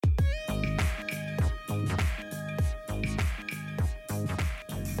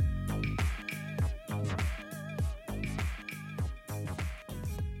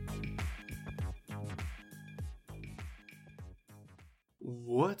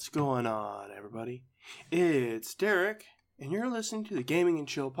What's going on, everybody? It's Derek, and you're listening to the Gaming and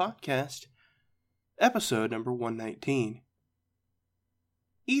Chill podcast, episode number 119.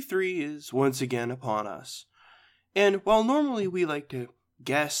 E3 is once again upon us, and while normally we like to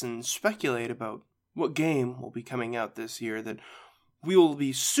guess and speculate about what game will be coming out this year that we will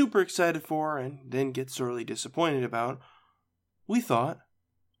be super excited for and then get sorely disappointed about, we thought,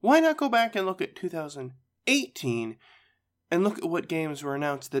 why not go back and look at 2018 and look at what games were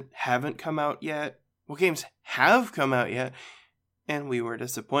announced that haven't come out yet, what games have come out yet, and we were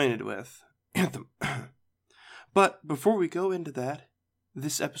disappointed with. Anthem. But before we go into that,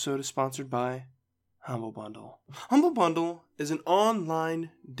 this episode is sponsored by Humble Bundle. Humble Bundle is an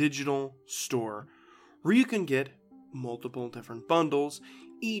online digital store where you can get multiple different bundles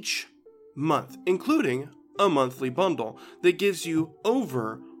each month, including a monthly bundle that gives you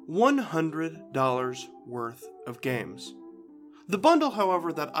over $100 worth of games. The bundle,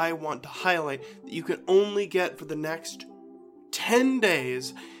 however, that I want to highlight that you can only get for the next 10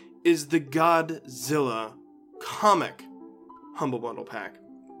 days is the Godzilla comic Humble Bundle pack.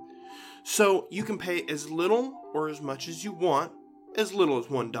 So you can pay as little or as much as you want, as little as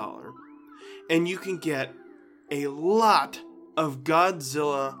 $1, and you can get a lot of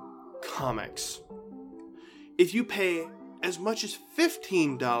Godzilla comics. If you pay as much as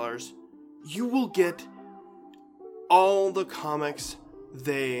 $15, you will get all the comics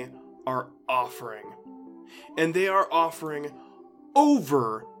they are offering. And they are offering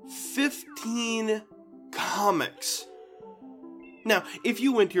over 15 comics. Now, if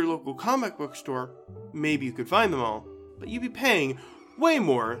you went to your local comic book store, maybe you could find them all, but you'd be paying way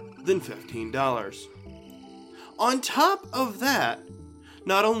more than $15. On top of that,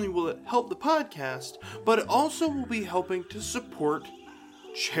 not only will it help the podcast, but it also will be helping to support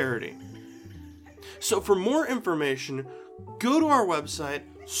charity. So for more information, go to our website,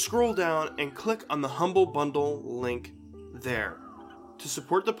 scroll down, and click on the Humble Bundle link there to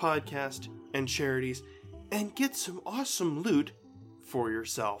support the podcast and charities and get some awesome loot for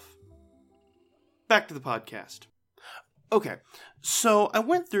yourself. Back to the podcast. Okay, so I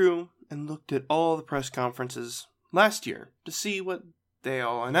went through and looked at all the press conferences last year to see what they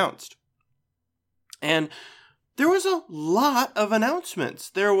all announced. And there was a lot of announcements.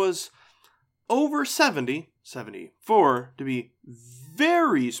 There was over 74 to be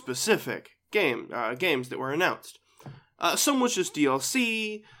very specific games that were announced. Some was just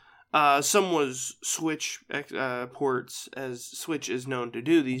DLC, some was Switch ports, as Switch is known to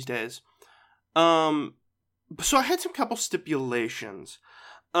do these days. So I had some couple stipulations.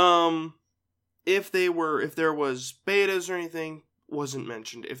 If there was betas or anything, wasn't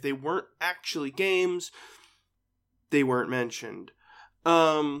mentioned. If they weren't actually games, they weren't mentioned.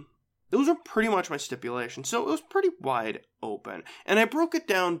 Those are pretty much my stipulations, so it was pretty wide open. And I broke it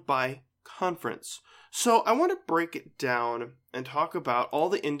down by conference. So I want to break it down and talk about all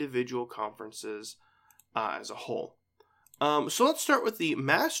the individual conferences as a whole. So let's start with the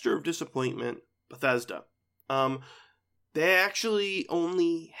Master of Disappointment, Bethesda. They actually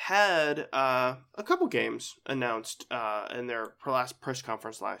only had a couple games announced in their last press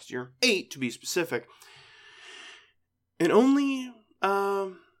conference last year. 8 to be specific. And only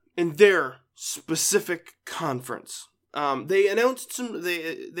in their specific conference. They announced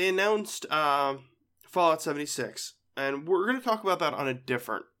They announced Fallout 76, and we're going to talk about that on a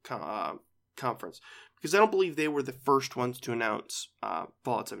different conference because I don't believe they were the first ones to announce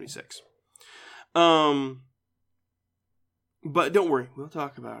Fallout 76. But don't worry, we'll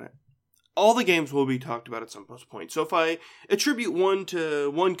talk about it. All the games will be talked about at some point. So if I attribute one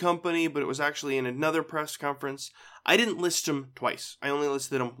to one company, but it was actually in another press conference, I didn't list them twice. I only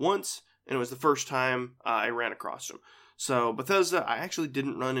listed them once, and it was the first time I ran across them. So Bethesda, I actually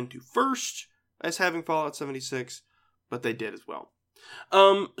didn't run into first as having Fallout 76, but they did as well.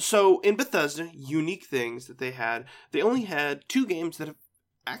 So in Bethesda, unique things that they had, they only had 2 games that have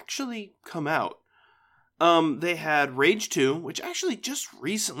actually come out. They had Rage 2, which actually just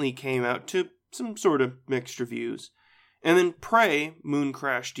recently came out to some sort of mixed reviews. And then Prey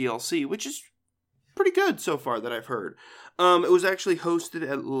Mooncrash DLC, which is pretty good so far that I've heard. It was actually hosted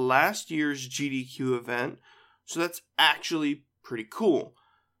at last year's GDQ event, so that's actually pretty cool.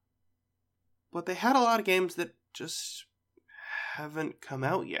 But they had a lot of games that just haven't come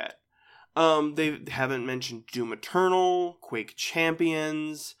out yet. They haven't mentioned Doom Eternal, Quake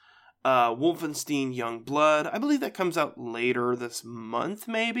Champions, Wolfenstein Youngblood. I believe that comes out later this month,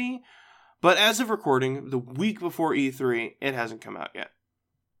 maybe. But as of recording, the week before E3, it hasn't come out yet.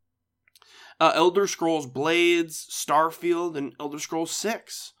 Elder Scrolls Blades, Starfield, and Elder Scrolls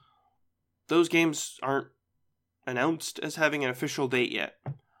 6. Those games aren't announced as having an official date yet.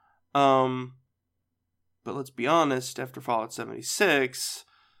 But let's be honest, after Fallout 76,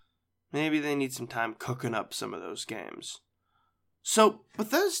 maybe they need some time cooking up some of those games. So,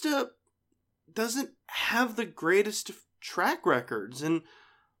 Bethesda doesn't have the greatest track records, and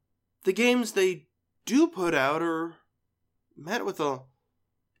the games they do put out are met with a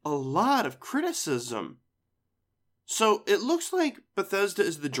lot of criticism. So, it looks like Bethesda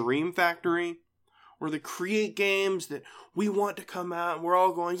is the dream factory, where they create games that we want to come out, and we're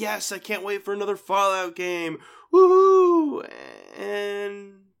all going, yes, I can't wait for another Fallout game, woohoo!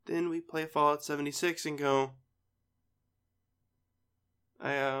 And then we play Fallout 76 and go,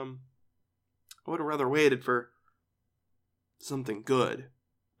 I would have rather waited for something good.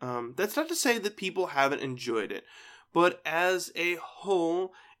 That's not to say that people haven't enjoyed it, but as a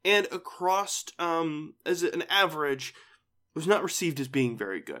whole, and across, as an average, it was not received as being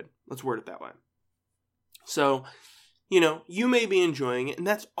very good. Let's word it that way. So, you may be enjoying it, and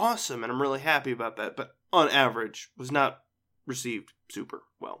that's awesome, and I'm really happy about that, but on average, was not received super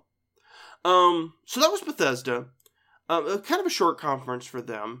well. So that was Bethesda. Kind of a short conference for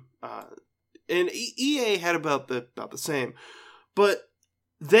them, and EA had about the same, but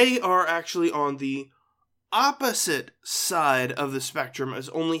they are actually on the opposite side of the spectrum as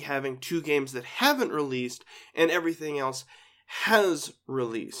only having 2 games that haven't released, and everything else has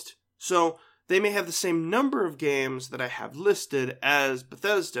released. So, they may have the same number of games that I have listed as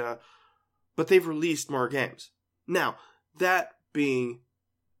Bethesda, but they've released more games. Now, that being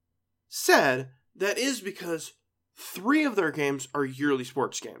said, that is because 3 of their games are yearly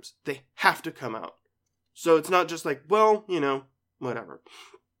sports games. They have to come out. So it's not just like, well, whatever.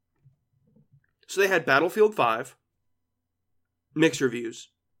 So they had Battlefield 5, mixed reviews,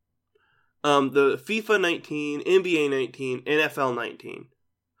 the FIFA 19, NBA 19, NFL 19.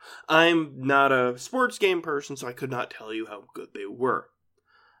 I'm not a sports game person, so I could not tell you how good they were.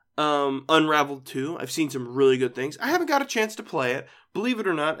 Unraveled 2, I've seen some really good things. I haven't got a chance to play it. Believe it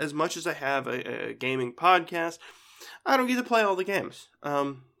or not, as much as I have a gaming podcast, I don't get to play all the games.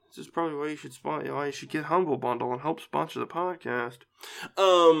 This is probably why you should get Humble Bundle and help sponsor the podcast.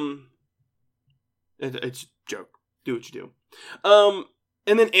 It's a joke. Do what you do.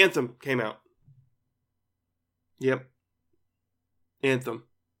 And then Anthem came out. Yep. Anthem.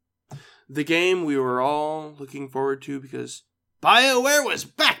 The game we were all looking forward to because BioWare was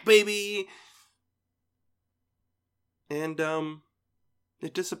back, baby! And,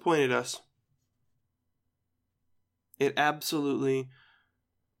 it disappointed us. It absolutely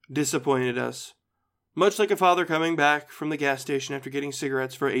disappointed us. Much like a father coming back from the gas station after getting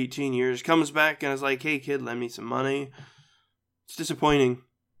cigarettes for 18 years, comes back and is like, hey kid, lend me some money. It's disappointing.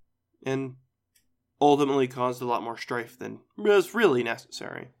 And ultimately caused a lot more strife than was really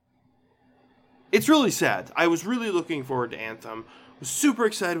necessary. It's really sad. I was really looking forward to Anthem. Was super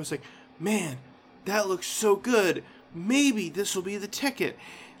excited. Was like, man, that looks so good. Maybe this will be the ticket.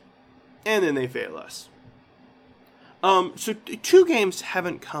 And then they fail us. So 2 games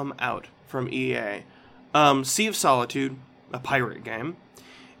haven't come out from EA. Sea of Solitude, a pirate game,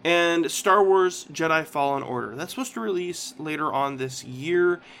 and Star Wars Jedi Fallen Order. That's supposed to release later on this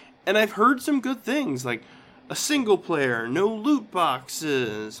year, and I've heard some good things, like a single player, no loot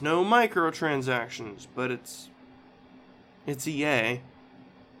boxes, no microtransactions, but it's EA.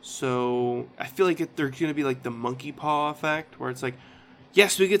 So I feel like there's going to be like the monkey paw effect, where it's like,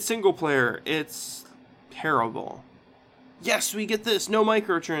 yes, we get single player, it's terrible. Yes, we get this, no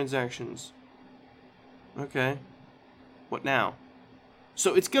microtransactions. Okay. What now?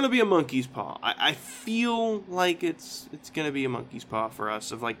 So it's going to be a monkey's paw. I feel like it's going to be a monkey's paw for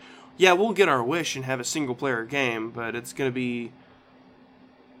us, of like, yeah, we'll get our wish and have a single player game, but it's going to be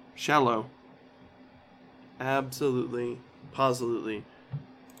shallow. Absolutely, positively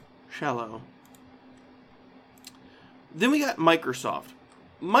shallow. Then we got Microsoft.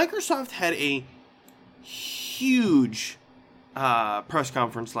 Microsoft had a huge press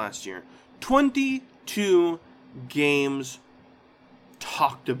conference last year. 22 games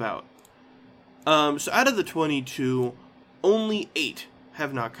talked about. So out of the 22, only 8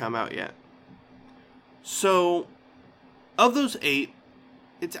 have not come out yet. So, of those 8,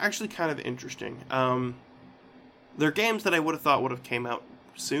 it's actually kind of interesting. They're games that I would have thought would have came out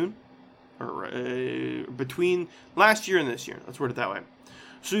soon, or between last year and this year. Let's word it that way.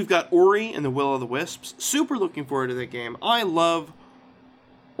 So we've got Ori and the Will of the Wisps. Super looking forward to that game. I love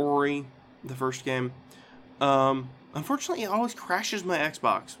Ori, the first game. Unfortunately, it always crashes my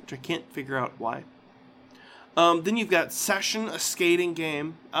Xbox, which I can't figure out why. Then you've got Session, a skating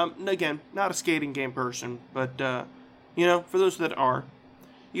game. Again, not a skating game person, but, for those that are.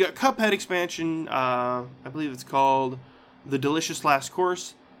 You got Cuphead expansion, I believe it's called The Delicious Last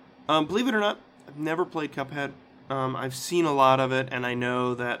Course. Believe it or not, I've never played Cuphead. I've seen a lot of it, and I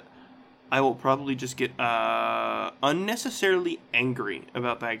know that I will probably just get unnecessarily angry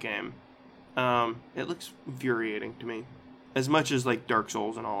about that game. It looks infuriating to me, as much as like Dark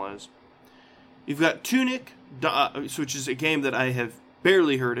Souls and all is. You've got Tunic, which is a game that I have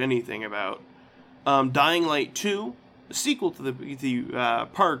barely heard anything about. Dying Light 2, a sequel to the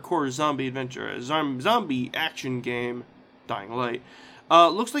parkour zombie adventure, zombie action game, Dying Light.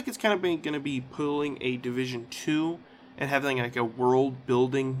 Looks like it's kind of going to be pulling a Division 2 and having like a world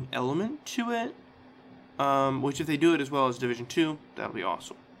building element to it. Which if they do it as well as Division 2, that'll be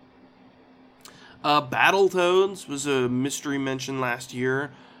awesome. Battletoads was a mystery mention last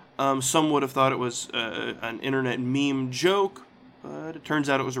year. Some would have thought it was an internet meme joke, but it turns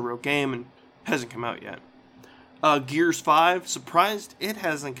out it was a real game and hasn't come out yet. Gears 5, surprised it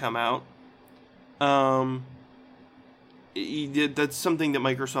hasn't come out. That's something that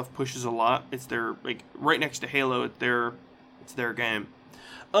Microsoft pushes a lot. It's their, like, right next to Halo, it's their game.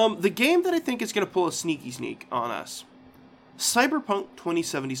 The game that I think is going to pull a sneaky sneak on us, Cyberpunk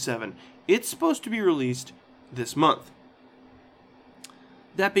 2077. It's supposed to be released this month.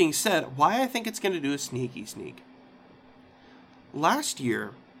 That being said, why I think it's going to do a sneaky sneak. Last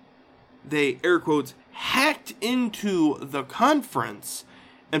year, they, air quotes, hacked into the conference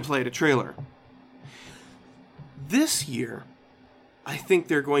and played a trailer. This year, I think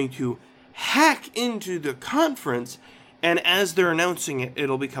they're going to hack into the conference, and as they're announcing it,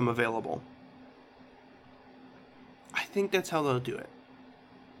 it'll become available. I think that's how they'll do it.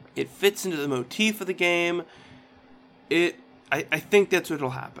 It fits into the motif of the game. I think that's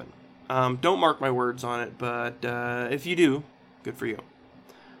what'll happen. Don't mark my words on it, but if you do, good for you.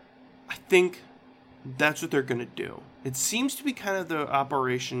 I think that's what they're going to do. It seems to be kind of the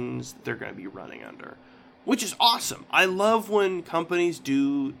operations that they're going to be running under, which is awesome. I love when companies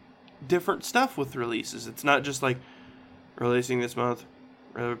do different stuff with releases. It's not just like releasing this month,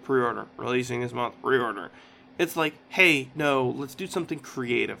 pre-order, releasing this month, pre-order. It's like, hey, no, let's do something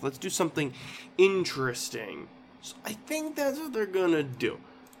creative. Let's do something interesting. So I think that's what they're going to do.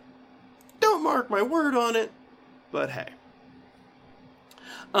 Don't mark my word on it, but hey.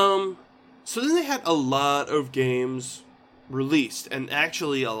 So then they had a lot of games released, and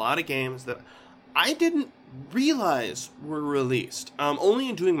actually a lot of games that I didn't realize were released. Only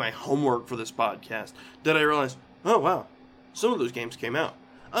in doing my homework for this podcast did I realize, oh wow, some of those games came out.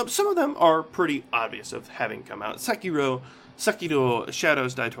 Some of them are pretty obvious of having come out. Sekiro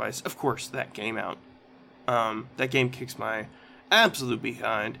Shadows Die Twice, of course, that came out. That game kicks my absolute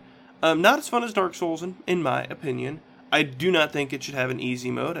behind. Not as fun as Dark Souls, in my opinion. I do not think it should have an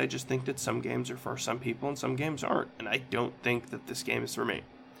easy mode. I just think that some games are for some people and some games aren't. And I don't think that this game is for me.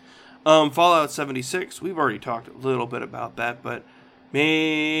 Fallout 76, we've already talked a little bit about that, but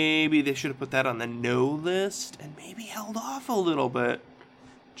maybe they should have put that on the no list and maybe held off a little bit.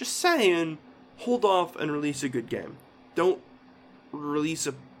 Just saying, hold off and release a good game. Don't release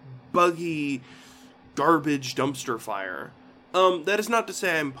a buggy, garbage dumpster fire. That is not to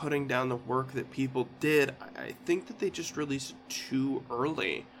say I'm putting down the work that people did. I think that they just released it too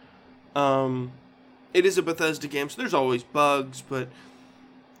early. It is a Bethesda game, so there's always bugs, but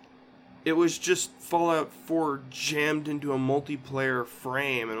it was just Fallout 4 jammed into a multiplayer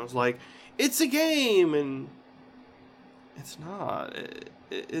frame, and it was like, it's a game, and it's not.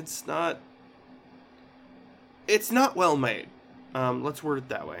 It's not well made. Let's word it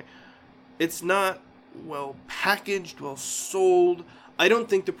that way. It's not well packaged, well sold. I don't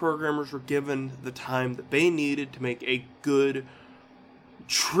think the programmers were given the time that they needed to make a good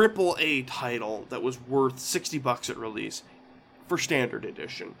AAA title that was worth $60 at release for standard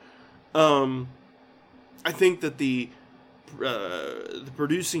edition. I think that the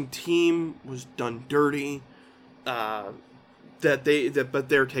producing team was done dirty. But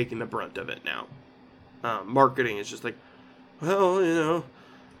they're taking the brunt of it now. Marketing is just like, well,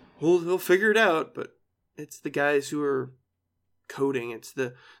 we'll figure it out, but it's the guys who are coding. It's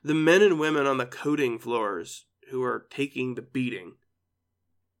the men and women on the coding floors who are taking the beating.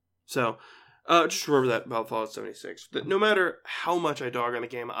 So, just remember that about Fallout 76. That no matter how much I dog on a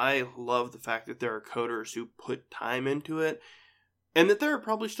game, I love the fact that there are coders who put time into it, and that there are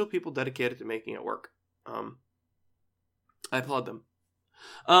probably still people dedicated to making it work. I applaud them.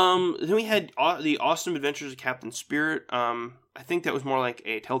 Then we had the Awesome Adventures of Captain Spirit. I think that was more like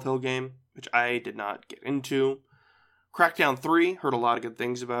a Telltale game, which I did not get into. Crackdown 3, heard a lot of good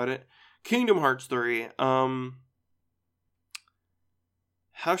things about it. Kingdom Hearts 3,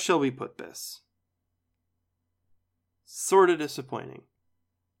 how shall we put this? Sort of disappointing.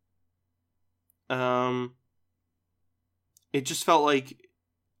 It just felt like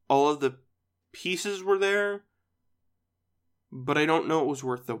all of the pieces were there, but I don't know it was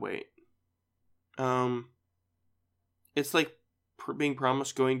worth the wait. It's like being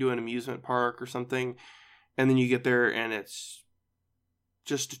promised going to an amusement park or something, and then you get there and it's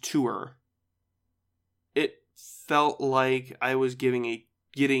just a tour. It felt like I was getting a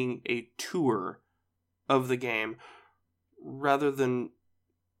tour of the game rather than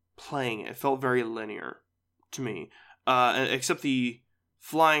playing it. It felt very linear to me, except the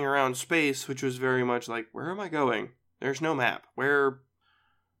flying around space, which was very much like, where am I going? There's no map. Where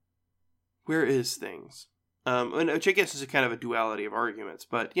is things? Which I guess is a kind of a duality of arguments,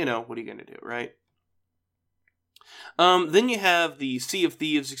 but, what are you going to do, right? Then you have the Sea of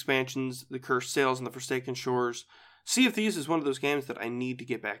Thieves expansions, the Cursed Sails and the Forsaken Shores. Sea of Thieves is one of those games that I need to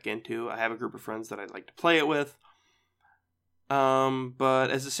get back into. I have a group of friends that I'd like to play it with.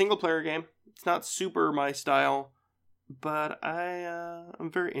 But as a single-player game, it's not super my style, but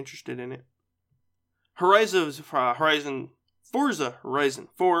I'm very interested in it. Forza Horizon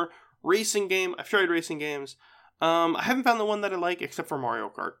 4 racing game. I've tried racing games. I haven't found the one that I like except for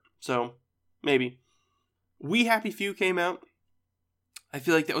Mario Kart. So, maybe. We Happy Few came out. I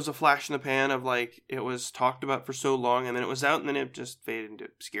feel like that was a flash in the pan of like, it was talked about for so long and then it was out and then it just faded into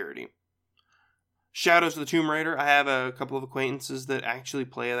obscurity. Shadows of the Tomb Raider. I have a couple of acquaintances that actually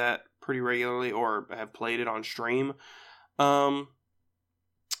play that pretty regularly or have played it on stream. It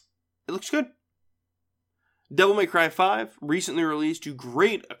looks good. Devil May Cry 5, recently released to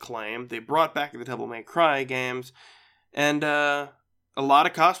great acclaim. They brought back the Devil May Cry games, and a lot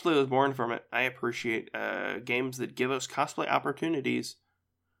of cosplay was born from it. I appreciate games that give us cosplay opportunities.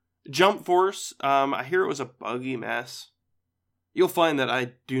 Jump Force, I hear it was a buggy mess. You'll find that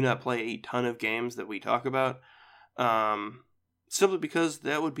I do not play a ton of games that we talk about, simply because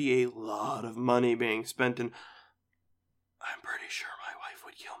that would be a lot of money being spent, and I'm pretty sure my wife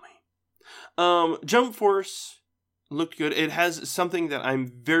would kill me. Jump Force looked good. It has something that I'm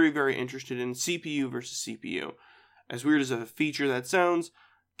very, very interested in, CPU versus CPU. As weird as a feature that sounds,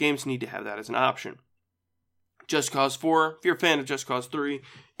 games need to have that as an option. Just Cause 4, if you're a fan of Just Cause 3,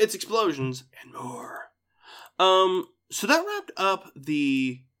 it's explosions and more. So that wrapped up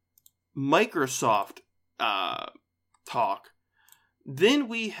the Microsoft talk. Then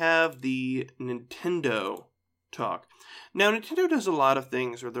we have the Nintendo talk. Now, Nintendo does a lot of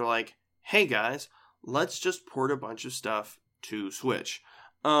things where they're like, hey guys, let's just port a bunch of stuff to Switch.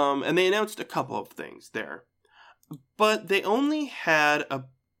 And they announced a couple of things there. But they only had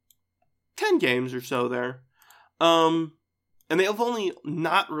 10 games or so there. And they have only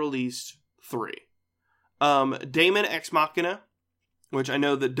not released 3. Daemon X Machina, which I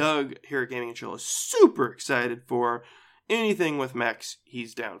know that Doug here at Gaming and Chill is super excited for. Anything with mechs,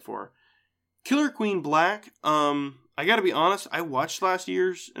 he's down for. Killer Queen Black, I gotta be honest, I watched last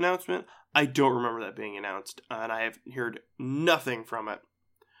year's announcement. I don't remember that being announced, and I have heard nothing from it.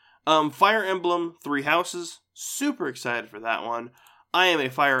 Fire Emblem 3 Houses, super excited for that one. I am a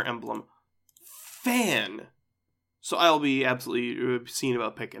Fire Emblem fan, so I'll be absolutely obscene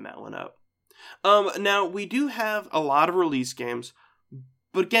about picking that one up. Now, we do have a lot of release games,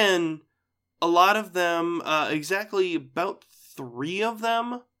 but again, a lot of them, exactly about 3 of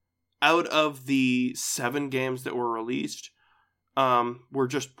them out of the 7 games that were released, were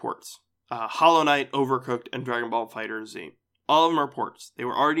just ports. Hollow Knight, Overcooked, and Dragon Ball FighterZ. All of them are ports. They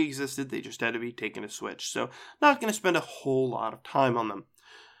were already existed, they just had to be taken to Switch, so not going to spend a whole lot of time on them.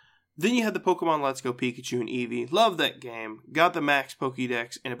 Then you had the Pokemon Let's Go Pikachu and Eevee. Love that game. Got the max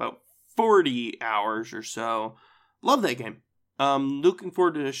Pokédex in about 40 hours or so. Love that game. Looking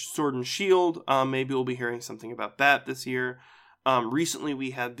forward to Sword and Shield. Maybe we'll be hearing something about that this year. Recently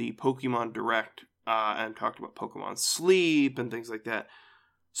we had the Pokemon Direct and talked about Pokemon Sleep and things like that.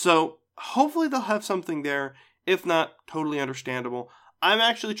 So hopefully they'll have something there. If not, totally understandable. I'm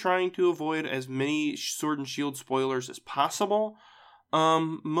actually trying to avoid as many Sword and Shield spoilers as possible.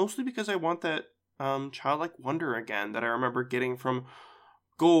 Mostly because I want that childlike wonder again that I remember getting from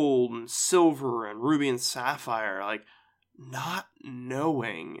Gold and Silver and Ruby and Sapphire. Like, not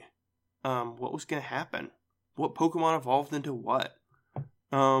knowing what was going to happen. What Pokemon evolved into what.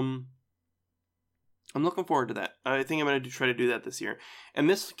 I'm looking forward to that. I think I'm going to try to do that this year. And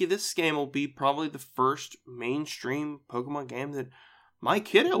this game will be probably the first mainstream Pokemon game that my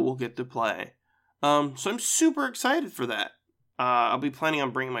kiddo will get to play. So I'm super excited for that. I'll be planning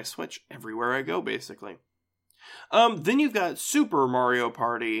on bringing my Switch everywhere I go, basically. Then you've got Super Mario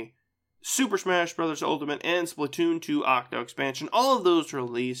Party, Super Smash Bros. Ultimate, and Splatoon 2 Octo Expansion. All of those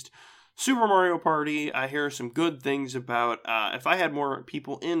released. Super Mario Party, I hear some good things about. If I had more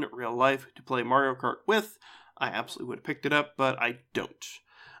people in real life to play Mario Kart with, I absolutely would have picked it up, but I don't.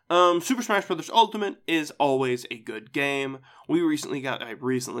 Super Smash Bros. Ultimate is always a good game. We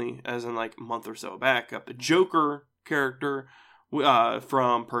recently, as in like a month or so back, got the Joker character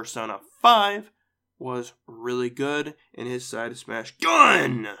from Persona 5. Was really good, and his side of Smash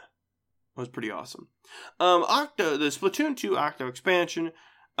Gun was pretty awesome. The Splatoon 2 Octo expansion.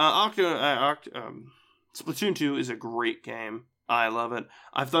 Splatoon 2 is a great game. I love it.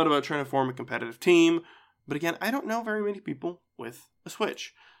 I've thought about trying to form a competitive team, but again, I don't know very many people with a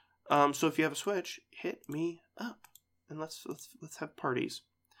Switch. So if you have a Switch, hit me up and let's have parties.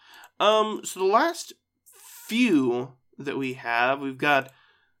 So the last few that we've got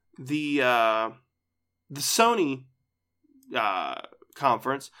the Sony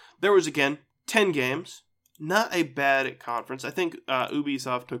conference. There was again 10 games. Not a bad conference. I think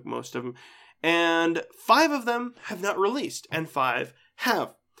Ubisoft took most of them. And 5 of them have not released, and 5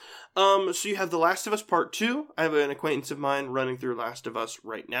 have. So you have The Last of Us Part 2. I have an acquaintance of mine running through Last of Us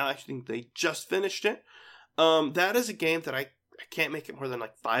right now. I think they just finished it. That is a game that I can't make it more than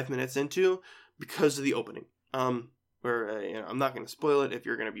like 5 minutes into because of the opening. Where I'm not going to spoil it if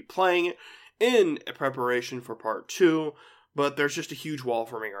you're going to be playing it in preparation for Part 2. But there's just a huge wall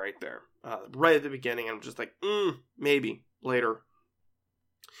for me right there. Right at the beginning, I'm just like, maybe later.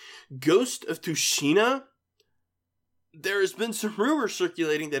 Ghost of Tsushima, there's been some rumors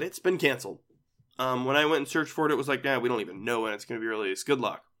circulating that it's been canceled. When I went and searched for it, it was like, we don't even know when it's going to be released. Good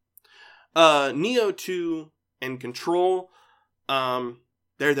luck. Neo 2 and Control,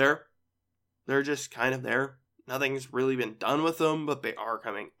 they're there. They're just kind of there. Nothing's really been done with them, but they are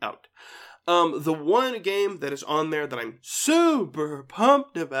coming out. The one game that is on there that I'm super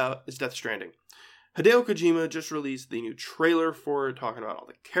pumped about is Death Stranding. Hideo Kojima just released the new trailer for it, talking about all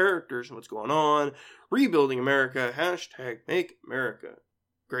the characters and what's going on. Rebuilding America, #Make America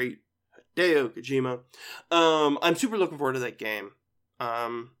Great. Hideo Kojima. I'm super looking forward to that game.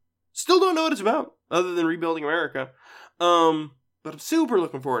 Still don't know what it's about, other than rebuilding America. But I'm super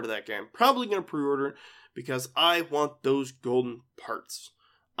looking forward to that game. Probably going to pre-order it, because I want those golden parts.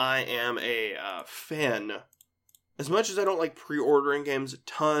 I am a fan. As much as I don't like pre-ordering games a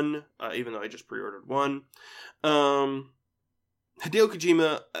ton, even though I just pre-ordered one, Hideo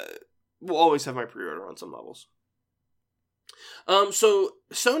Kojima will always have my pre-order on some levels. So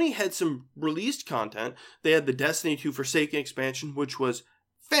Sony had some released content. They had the Destiny 2 Forsaken expansion, which was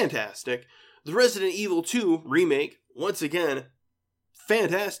fantastic. The Resident Evil 2 remake, once again,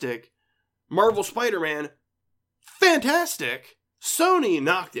 fantastic. Marvel Spider-Man, fantastic. Sony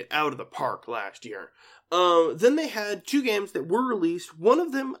knocked it out of the park last year. Then they had 2 games that were released. One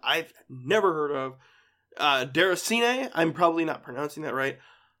of them I've never heard of. Deracine, I'm probably not pronouncing that right.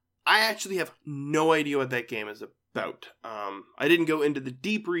 I actually have no idea what that game is about. I didn't go into the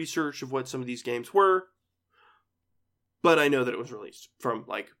deep research of what some of these games were, but I know that it was released from,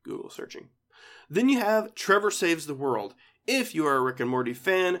 Google searching. Then you have Trevor Saves the World. If you are a Rick and Morty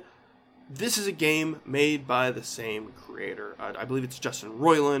fan, this is a game made by the same creator. I believe it's Justin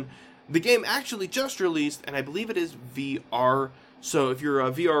Roiland. The game actually just released, and I believe it is VR. So if you're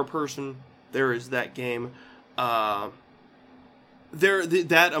a VR person, there is that game. That,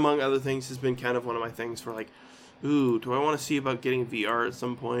 among other things, has been kind of one of my things for do I want to see about getting VR at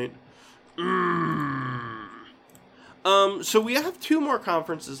some point? So we have 2 more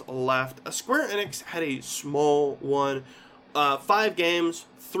conferences left. Square Enix had a small one. 5 games,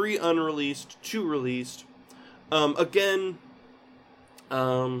 3 unreleased, 2 released. 2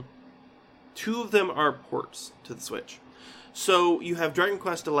 of them are ports to the Switch. So you have Dragon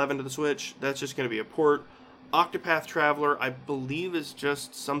Quest XI to the Switch. That's just going to be a port. Octopath Traveler, I believe, is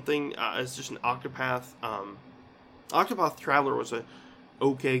just something. It's just an Octopath. Octopath Traveler was a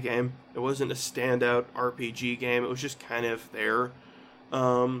okay game. It wasn't a standout RPG game. It was just kind of there.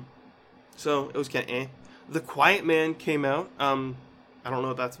 So it was kind of eh. The Quiet Man came out. I don't know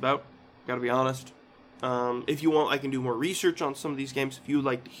what that's about. Gotta be honest. If you want, I can do more research on some of these games. If you'd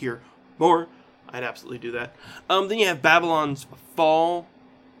like to hear more, I'd absolutely do that. Then you have Babylon's Fall.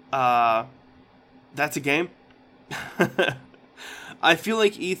 That's a game. I feel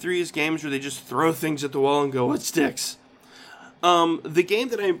like E3 is games where they just throw things at the wall and go, what sticks? The game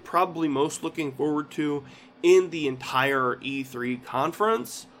that I'm probably most looking forward to in the entire E3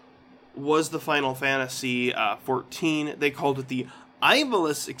 conference was the Final Fantasy 14. They called it the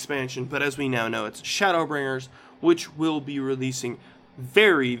Ivalice expansion, but as we now know, it's Shadowbringers, which will be releasing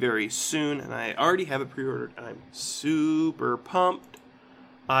very, very soon, and I already have it pre-ordered, and I'm super pumped.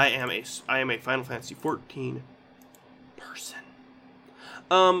 I am a Final Fantasy 14 person.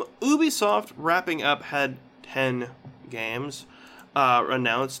 Ubisoft wrapping up had 10 games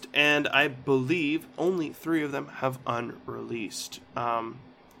announced, and I believe only 3 of them have unreleased,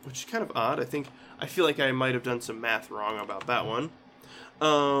 which is kind of odd. I feel like I might have done some math wrong about that one.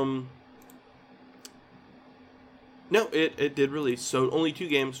 No, it did release, so only 2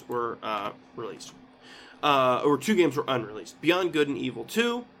 games were released. Or 2 games were unreleased. Beyond Good and Evil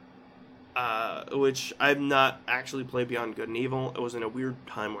 2, which I've not actually played Beyond Good and Evil. It was in a weird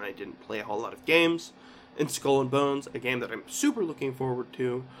time when I didn't play a whole lot of games. And Skull and Bones, a game that I'm super looking forward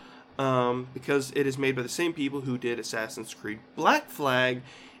to, because it is made by the same people who did Assassin's Creed Black Flag,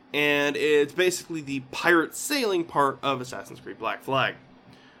 and it's basically the pirate sailing part of Assassin's Creed Black Flag.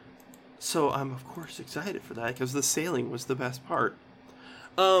 So I'm, of course, excited for that, because the sailing was the best part.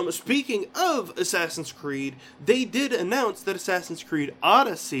 Speaking of Assassin's Creed, they did announce that Assassin's Creed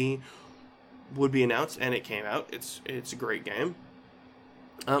Odyssey would be announced, and it came out. It's a great game.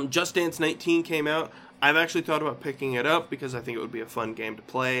 Just Dance 19 came out. I've actually thought about picking it up, because I think it would be a fun game to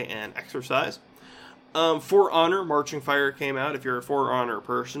play and exercise. For Honor, Marching Fire came out. If you're a For Honor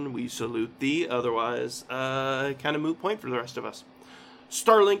person, we salute thee. Otherwise, kind of moot point for the rest of us.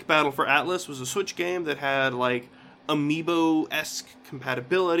 Starlink Battle for Atlas was a Switch game that had, like, Amiibo-esque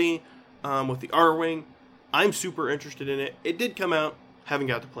compatibility with the R-Wing. I'm super interested in it. It did come out. Haven't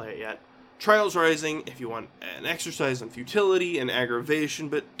got to play it yet. Trials Rising, if you want an exercise in futility and aggravation,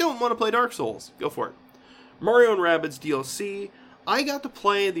 but don't want to play Dark Souls, go for it. Mario & Rabbids DLC. I got to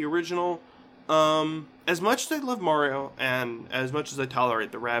play the original. As much as I love Mario, and as much as I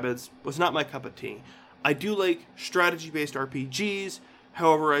tolerate the Rabbids, was not my cup of tea. I do like strategy-based RPGs,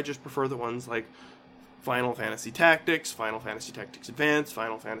 however, I just prefer the ones like Final Fantasy Tactics, Final Fantasy Tactics Advance,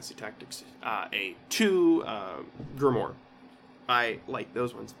 Final Fantasy Tactics A2, Grimoire. I like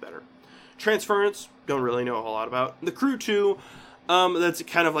those ones better. Transference, don't really know a whole lot about. The Crew 2, that's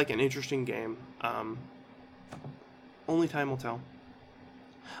kind of like an interesting game. Only time will tell.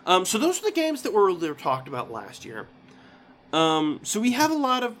 So those are the games that were talked about last year. So we have a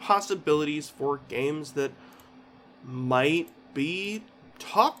lot of possibilities for games that might be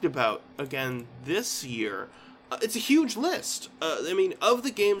talked about again this year. It's a huge list. Of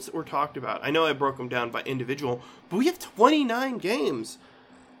the games that were talked about, I know I broke them down by individual, but we have 29 games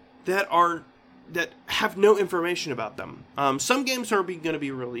that have no information about them. Some games are going to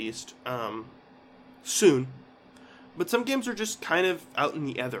be released soon, but some games are just kind of out in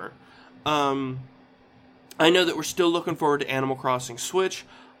the ether. I know that we're still looking forward to Animal Crossing Switch.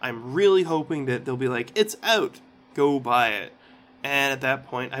 I'm really hoping that they'll be like, it's out, go buy it. And at that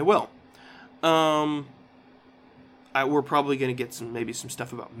point, I will. We're probably going to get maybe some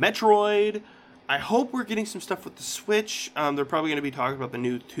stuff about Metroid. I hope we're getting some stuff with the Switch. They're probably going to be talking about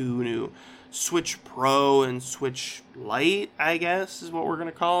the two new Switch Pro and Switch Lite, I guess, is what we're going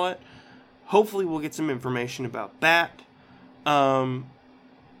to call it. Hopefully we'll get some information about that. Who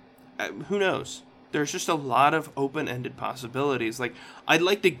knows? There's just a lot of open-ended possibilities. Like, I'd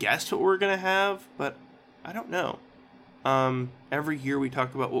like to guess what we're going to have, but I don't know. Every year we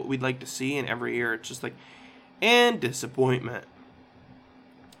talk about what we'd like to see, and every year it's just like, and disappointment.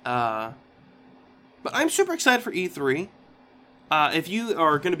 But I'm super excited for E3. If you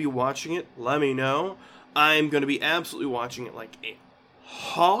are going to be watching it, let me know. I'm going to be absolutely watching it like a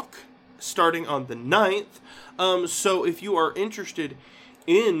hawk, starting on the 9th. So if you are interested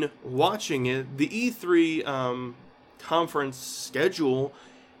in watching it, the E3 conference schedule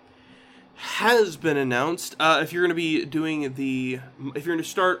has been announced. If you're going to be doing if you're going to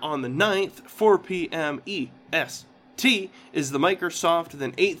start on the 9th, 4 p.m. EST is the Microsoft,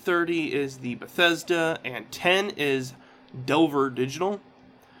 then 8:30 is the Bethesda, and 10 is Delver Digital.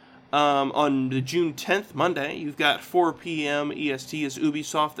 On the June 10th, Monday, you've got 4 p.m. EST is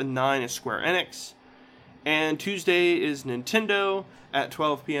Ubisoft, and 9 is Square Enix. And Tuesday is Nintendo at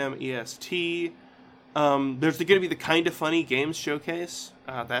 12 p.m. EST. There's going to be the Kinda Funny Games Showcase.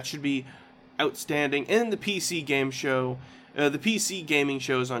 That should be outstanding. And the PC Game Show. The PC Gaming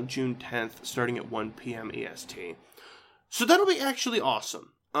Show is on June 10th, starting at 1 p.m. EST. So that'll be actually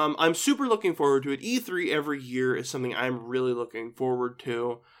awesome. I'm super looking forward to it. E3 every year is something I'm really looking forward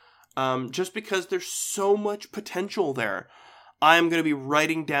to. Just because there's so much potential there. I'm going to be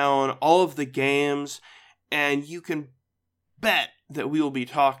writing down all of the games, and you can bet that we will be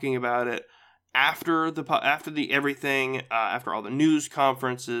talking about it after all the news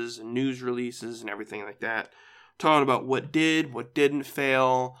conferences and news releases and everything like that. Talking about what did, what didn't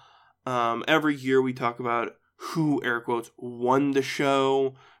fail. Every year we talk about who, air quotes, won the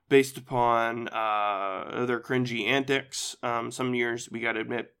show based upon their cringy antics. Some years, we gotta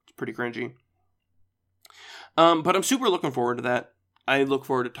admit, it's pretty cringy. But I'm super looking forward to that. I look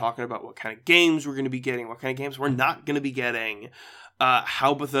forward to talking about what kind of games we're going to be getting, what kind of games we're not going to be getting,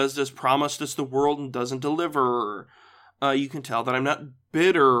 how Bethesda's promised us the world and doesn't deliver. You can tell that I'm not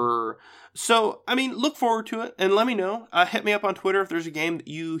bitter. So, I mean, look forward to it and let me know. Hit me up on Twitter if there's a game that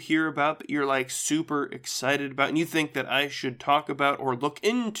you hear about that you're like super excited about and you think that I should talk about or look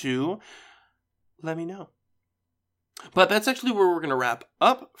into. Let me know. But that's actually where we're going to wrap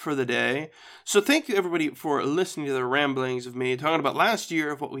up for the day. So thank you everybody for listening to the ramblings of me talking about last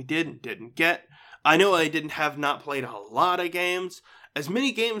year of what we did and didn't get. I know I have not played a lot of games. As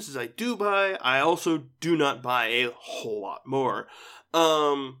many games as I do buy, I also do not buy a whole lot more.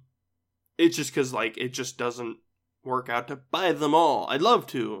 It's just because, like, it just doesn't work out to buy them all. I'd love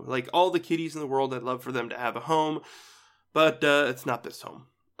to. Like, all the kitties in the world, I'd love for them to have a home. But, it's not this home.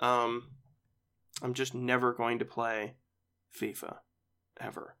 I'm just never going to play FIFA.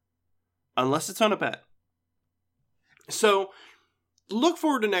 Ever. Unless it's on a bet. So, look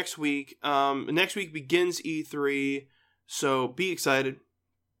forward to next week. Next week begins E3. So, be excited.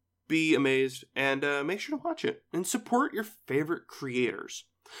 Be amazed. And make sure to watch it. And support your favorite creators.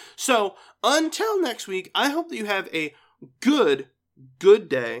 So, until next week, I hope that you have a good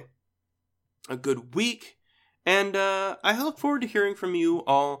day. A good week. And I look forward to hearing from you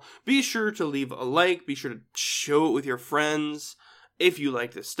all. Be sure to leave a like. Be sure to show it with your friends if you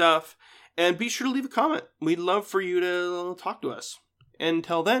like this stuff. And be sure to leave a comment. We'd love for you to talk to us.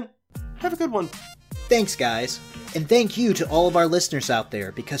 Until then, have a good one. Thanks, guys. And thank you to all of our listeners out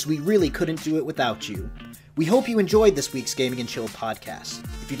there, because we really couldn't do it without you. We hope you enjoyed this week's Gaming and Chill podcast.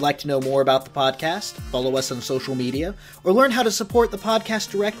 If you'd like to know more about the podcast, follow us on social media, or learn how to support the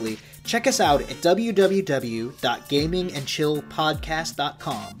podcast directly, check us out at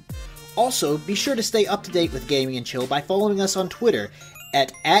www.gamingandchillpodcast.com. Also, be sure to stay up to date with Gaming and Chill by following us on Twitter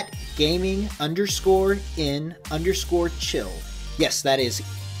at gaming_in_chill. Yes, that is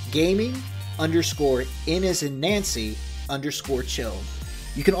gaming_in as in Nancy _chill.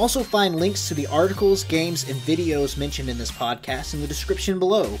 You can also find links to the articles, games, and videos mentioned in this podcast in the description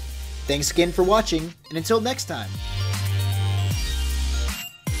below. Thanks again for watching, and until next time.